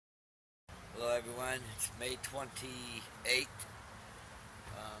everyone. It's May 28th.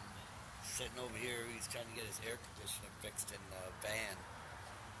 Sitting over here, he's trying to get his air conditioner fixed in the van.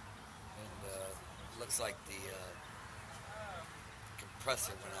 And looks like the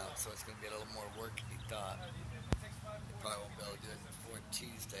compressor went out, so it's going to be a little more work than he thought. They probably won't be able to do it before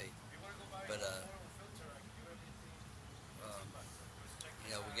Tuesday. But,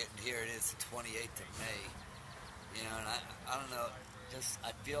 we're getting here. It is the 28th of May. And I don't know.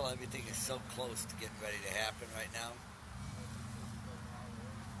 I feel everything is so close to getting ready to happen right now.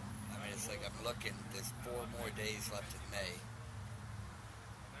 I mean, it's like I'm looking, there's 4 more days left in May.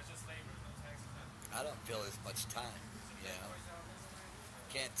 I don't feel there's much time,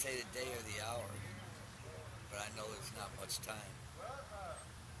 Can't say the day or the hour, but I know there's not much time.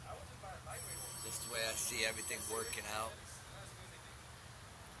 Just the way I see everything working out.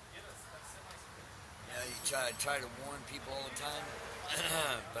 You try to warn people all the time,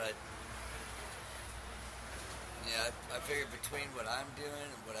 but I figured between what I'm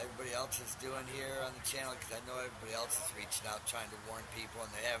doing and what everybody else is doing here on the channel, because I know everybody else is reaching out trying to warn people, and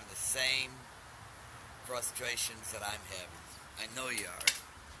they're having the same frustrations that I'm having. I know you are.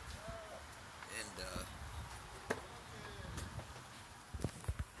 And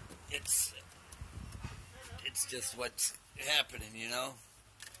it's just what's happening,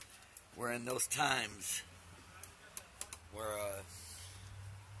 We're in those times where,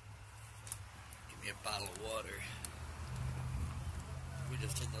 give me a bottle of water. We're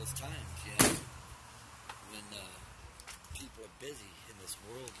just in those times, when people are busy in this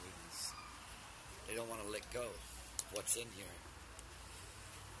world with us. They don't want to let go of what's in here.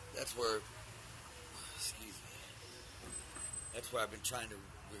 That's where, that's where I've been trying to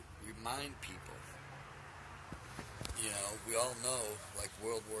remind people. We all know, like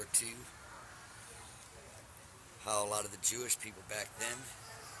World War II, how a lot of the Jewish people back then,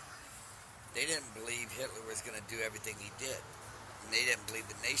 they didn't believe Hitler was going to do everything he did. And they didn't believe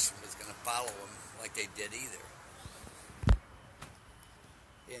the nation was going to follow him like they did either.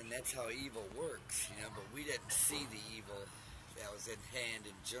 And that's how evil works, but we didn't see the evil that was in hand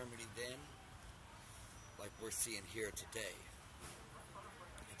in Germany then, like we're seeing here today.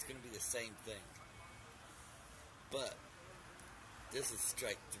 It's going to be the same thing. But this is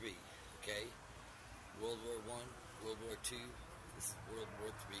strike 3, okay? World War I, World War II, this is World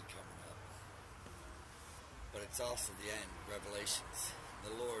War III coming up. But it's also the end, Revelations.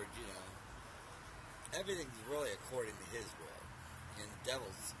 The Lord, everything's really according to His will. And the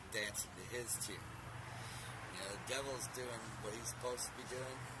devil's dancing to his tune. The devil's doing what he's supposed to be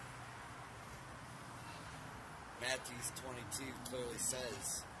doing. Matthew 22 clearly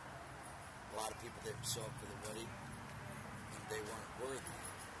says a lot of people didn't show up for the wedding and they weren't worthy.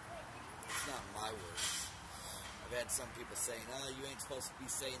 It's not my words. I've had some people saying, you ain't supposed to be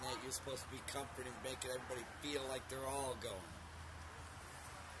saying that. You're supposed to be comforting, making everybody feel like they're all going.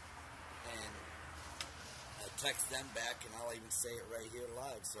 And I text them back, and I'll even say it right here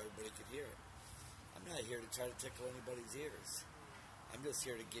live so everybody can hear it. I'm not here to try to tickle anybody's ears. I'm just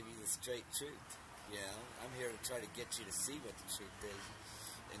here to give you the straight truth. I'm here to try to get you to see what the truth is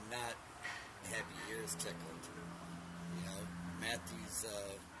and not have your ears tickled. Matthew's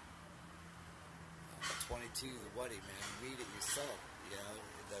 22, the wedding, man. Read it yourself.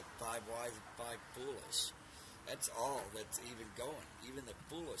 The 5 wise and 5 foolish. That's all that's even going. Even the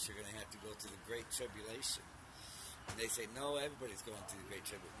foolish are going to have to go through the great tribulation. And they say, no, everybody's going through the great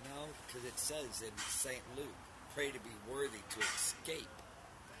tribulation. No, because it says in St. Luke, pray to be worthy to escape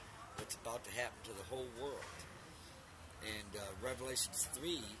what's about to happen to the whole world. And Revelations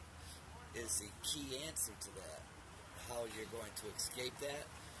 3 is the key answer to that. How you're going to escape that?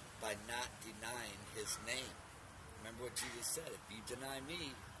 By not denying His name. Remember what Jesus said, if you deny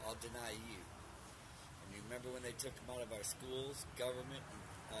me, I'll deny you. And you remember when they took Him out of our schools, government,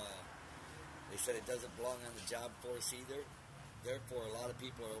 they said it doesn't belong on the job force either. Therefore, a lot of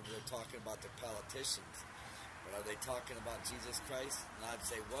people are over there talking about their politicians. But are they talking about Jesus Christ? And I'd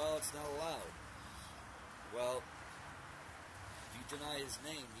say, well, it's not allowed. Well, if you deny His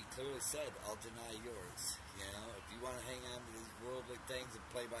name, He clearly said, I'll deny yours. If you want to hang on to these worldly things and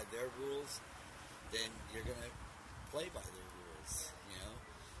play by their rules, then you're going to play by their rules,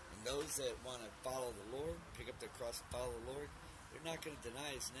 And those that want to follow the Lord, pick up their cross and follow the Lord, they're not going to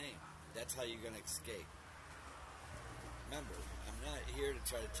deny His name. That's how you're going to escape. Remember, I'm not here to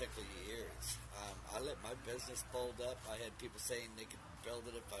try to tickle your ears. I let my business fold up. I had people saying they could build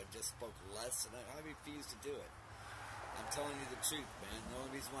it if I just spoke less, and I refuse to do it. I'm telling you the truth, man. The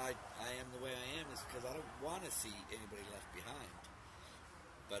only reason why I am the way I am is because I don't want to see anybody left behind.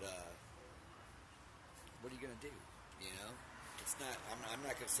 But, what are you going to do? it's not. I'm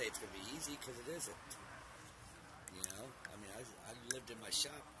not going to say it's going to be easy because it isn't. You know, I mean, I lived in my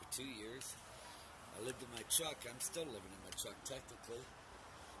shop for 2 years. I lived in my truck. I'm still living in my truck technically.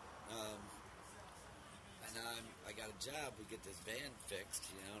 And now I got a job. We get this van fixed,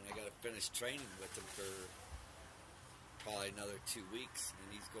 you know, and I got to finish training with him for probably another 2 weeks.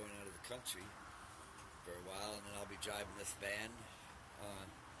 And he's going out of the country for a while, and then I'll be driving this van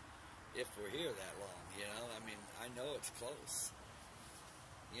if we're here that long, you know. I mean, I know it's close.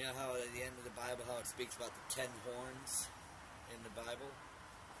 You know how at the end of the Bible, how it speaks about the 10 horns in the Bible?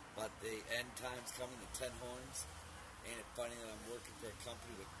 About the end times coming, the 10 horns? Ain't it funny that I'm working for a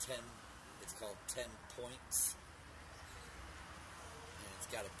company with 10, it's called 10 Points. And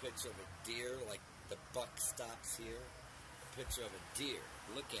it's got a picture of a deer, like the buck stops here. A picture of a deer.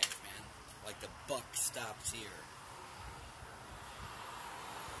 Look at it, man. Like the buck stops here.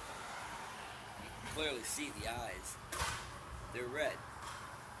 You can clearly see the eyes. They're red.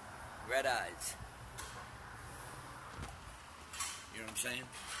 Red eyes. You know what I'm saying?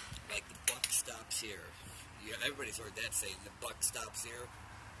 Like the buck stops here. Yeah, everybody's heard that saying, the buck stops here.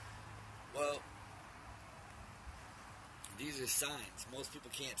 Well, these are signs. Most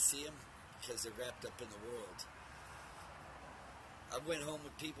people can't see them because they're wrapped up in the world. I went home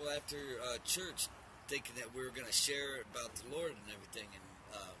with people after church thinking that we were going to share about the Lord and everything and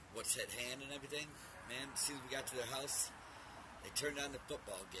what's at hand and everything. Man, as soon as we got to their house, they turned on the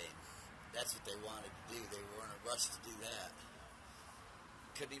football game. That's what they wanted to do. They were in a rush to do that.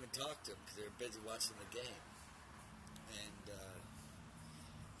 Couldn't even talk to them because they were busy watching the game. And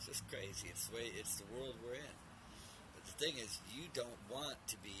it's just crazy. It's the world we're in. But the thing is, you don't want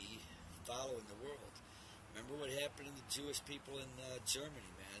to be following the world. Remember what happened to the Jewish people in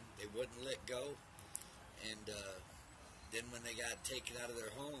Germany, man? They wouldn't let go. And then when they got taken out of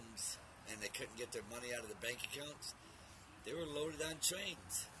their homes and they couldn't get their money out of the bank accounts, they were loaded on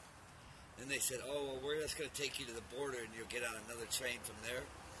trains. Then they said, oh, well, we're just going to take you to the border and you'll get on another train from there.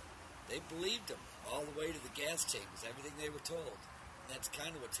 They believed them all the way to the gas chambers, everything they were told. And that's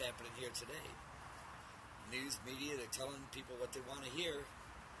kind of what's happening here today. News media, they're telling people what they want to hear.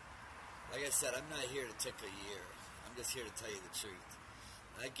 Like I said, I'm not here to tickle your ear. I'm just here to tell you the truth.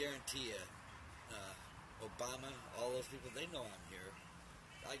 And I guarantee you, Obama, all those people, they know I'm here.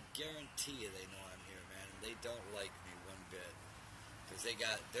 I guarantee you they know I'm here, man. And they don't like me one bit. Because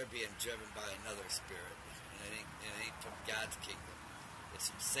they're being driven by another spirit. And it ain't from God's kingdom. It's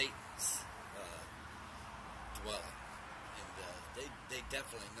from Satan's dwelling. And they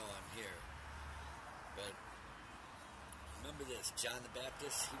definitely know I'm here. But remember this, John the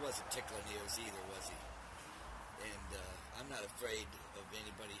Baptist, he wasn't tickling ears either, was he? And I'm not afraid of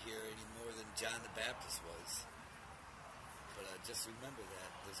anybody here any more than John the Baptist was. But just remember that.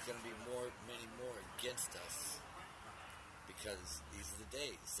 There's going to be many more against us. Because these are the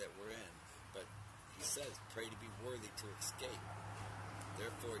days that we're in. But he says, pray to be worthy to escape.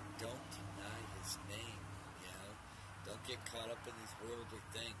 Therefore, don't deny his name, you know. Don't get caught up in these worldly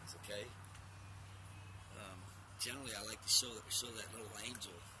things, okay? Generally, I like to show that little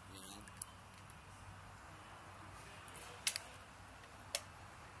angel, you know.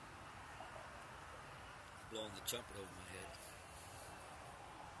 Blowing the trumpet over my head.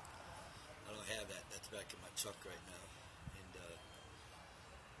 I don't have that. That's back in my truck right now.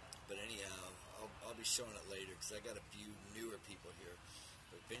 But anyhow, I'll be showing it later because I got a few newer people here.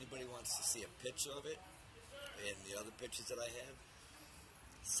 But if anybody wants to see a picture of it and the other pictures that I have,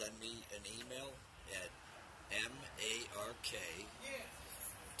 send me an email at MARKD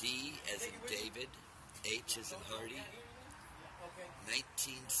as in David, H as in Hardy,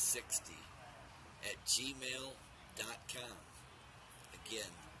 1960 at gmail.com.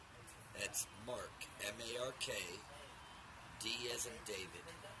 Again, that's Mark, MARK, D as in David,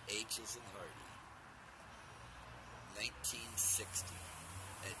 H as in Hardy, 1960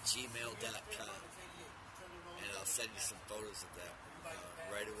 at gmail.com. And I'll send you some photos of that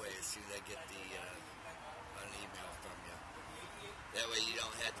right away as soon as I get an email from you. That way you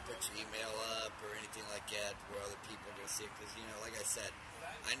don't have to put your email up or anything like that where other people are going to see it. Because, you know, like I said,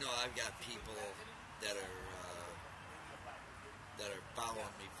 I know I've got people that are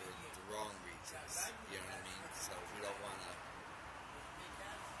following me for the wrong reasons. You know what I mean? So we don't want to...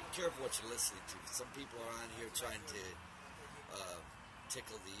 Be careful what you're listening to. Some people are on here trying to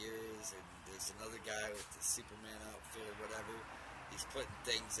tickle the ears, and there's another guy with the Superman outfit or whatever. He's putting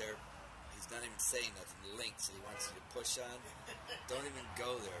things there. He's not even saying nothing. Links that he wants you to push on. Don't even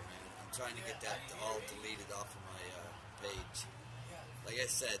go there, man. I'm trying to get that all deleted off of my page. Like I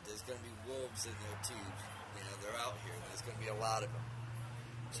said, there's going to be wolves in there too. You know, they're out here. There's going to be a lot of them.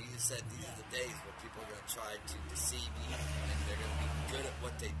 Jesus said these are the days where people are going to try to deceive you, and they're going to be good at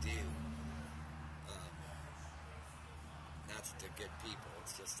what they do. Not that they're good people,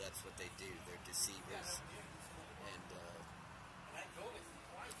 it's just that's what they do. They're deceivers. And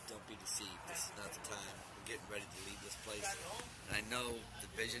don't be deceived. This is not the time. We're getting ready to leave this place. And I know the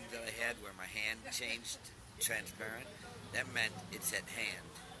vision that I had where my hand changed transparent, that meant it's at hand.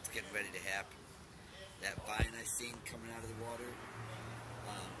 It's getting ready to happen. That vine I seen coming out of the water,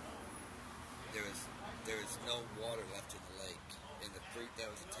 there is no water left in the lake. And the fruit that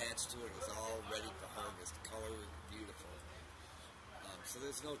was attached to it was all ready for harvest. The color was beautiful. So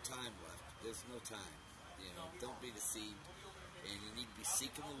there's no time left. There's no time. You know, don't be deceived. And you need to be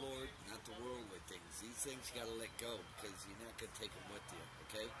seeking the Lord, not the worldly things. These things you got to let go because you're not going to take them with you.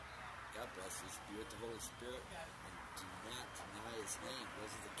 Okay? God bless you. Be with the Holy Spirit, and do not deny His name.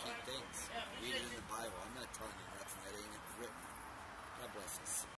 Those are the key things. Read it in the Bible. I'm not telling you nothing that ain't written. God bless us.